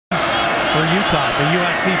for Utah, the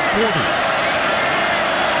USC 40.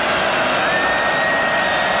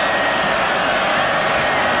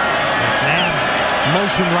 And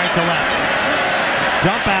motion right to left.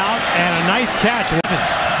 Dump out and a nice catch.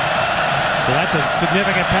 So that's a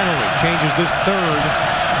significant penalty. Changes this third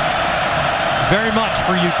very much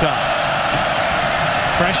for Utah.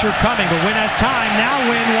 Pressure coming, but Wynn has time. Now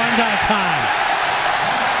Wynn runs out of time.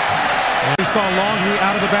 We saw Longhey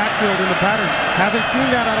out of the backfield in the pattern. Haven't seen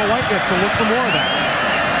that out of White yet, so look for more of that.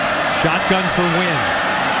 Shotgun for Wynn.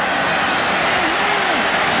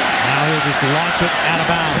 Now he'll just launch it out of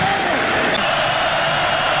bounds.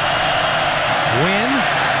 Wynn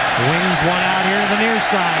wings one out here to the near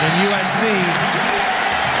side, and USC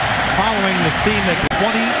following the theme at the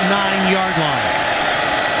 29-yard line.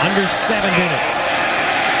 Under 7 minutes.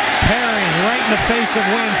 Perry right in the face of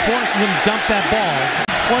Wynn, forces him to dump that ball.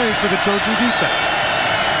 Play for the Trojan defense.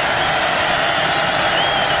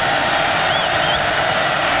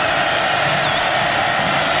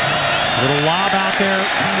 Little lob out there,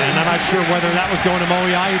 and I'm not sure whether that was going to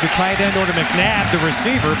Moiai, the tight end, or to McNabb, the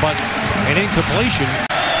receiver, but an incompletion.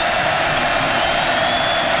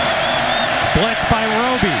 Blitz by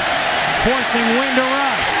Roby, forcing Wynn to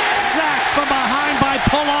rush. Sacked from behind by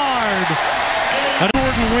Pollard.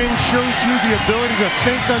 Jordan Wynn shows you the ability to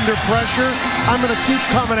think under pressure. I'm going to keep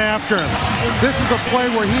coming after him. This is a play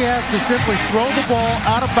where he has to simply throw the ball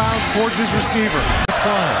out of bounds towards his receiver.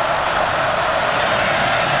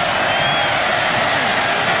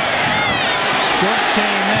 Short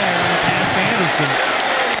came there, past Anderson.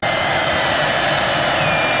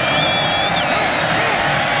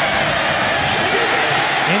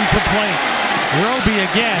 Incomplete. Roby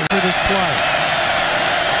again for this play.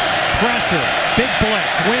 Pressure. Big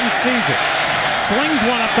blitz. Wynn sees it. Slings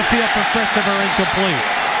one up the field for Christopher, incomplete.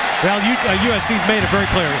 Well, USC's made it very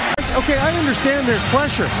clear. Okay, I understand there's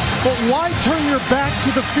pressure, but why turn your back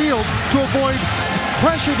to the field to avoid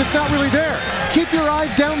pressure that's not really there? Keep your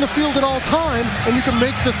eyes down the field at all time, and you can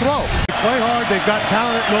make the throw. They play hard. They've got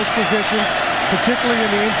talent at most positions, particularly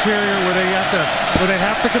in the interior where they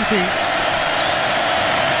have to compete.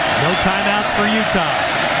 No timeouts for Utah.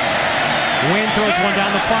 Wynn throws one down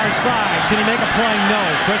the far side. Can he make a play? No.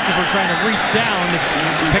 Christopher trying to reach down.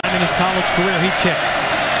 In his college career, he kicked.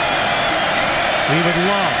 He would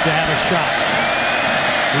love to have a shot.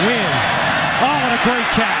 Wynn. Oh, what a great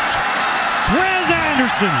catch. Drez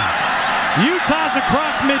Anderson. Utah's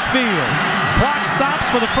across midfield. Clock stops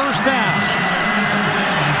for the first down.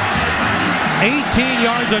 18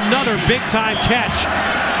 yards, another big-time catch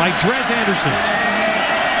by Drez Anderson.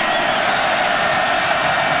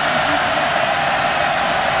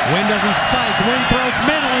 Wynn doesn't spike. Wynn throws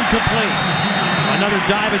middle, incomplete. Another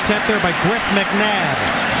dive attempt there by Griff McNabb.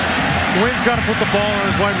 Wynn's got to put the ball on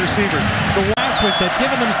his wide receivers. The last week they've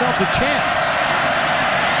given themselves a chance.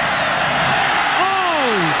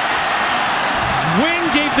 Oh! Wynn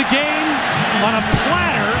gave the game on a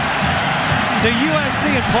platter to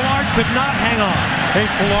USC, and Pollard could not hang on.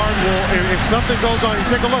 Hayes Pollard will, if something goes on, you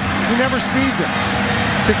take a look, he never sees it.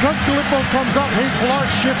 Because Gallipo comes up, Hayes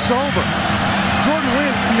Pollard shifts over. Jordan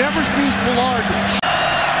Wynn never sees Pollard.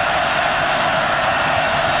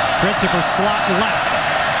 Christopher slot left.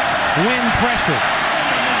 Wynn pressure.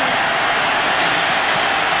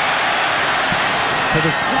 To the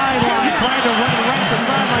sideline, trying to run it right at the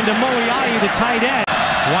sideline to Moiai, the tight end.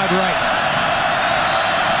 Wide right.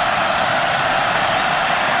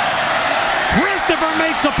 Christopher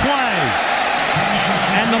makes a play.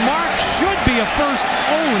 And the mark should be a first.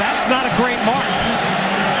 Oh, that's not a great mark.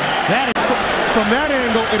 That is. From that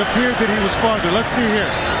angle, it appeared that he was farther. Let's see here.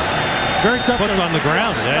 Very tough. Foot's on the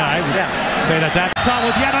ground. Yeah, I would say that's at top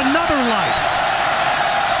with yet another life.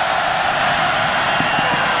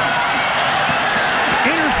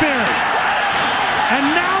 Interference.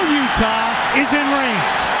 And now Utah is in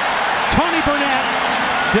range. Tony Burnett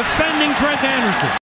defending Drez Anderson.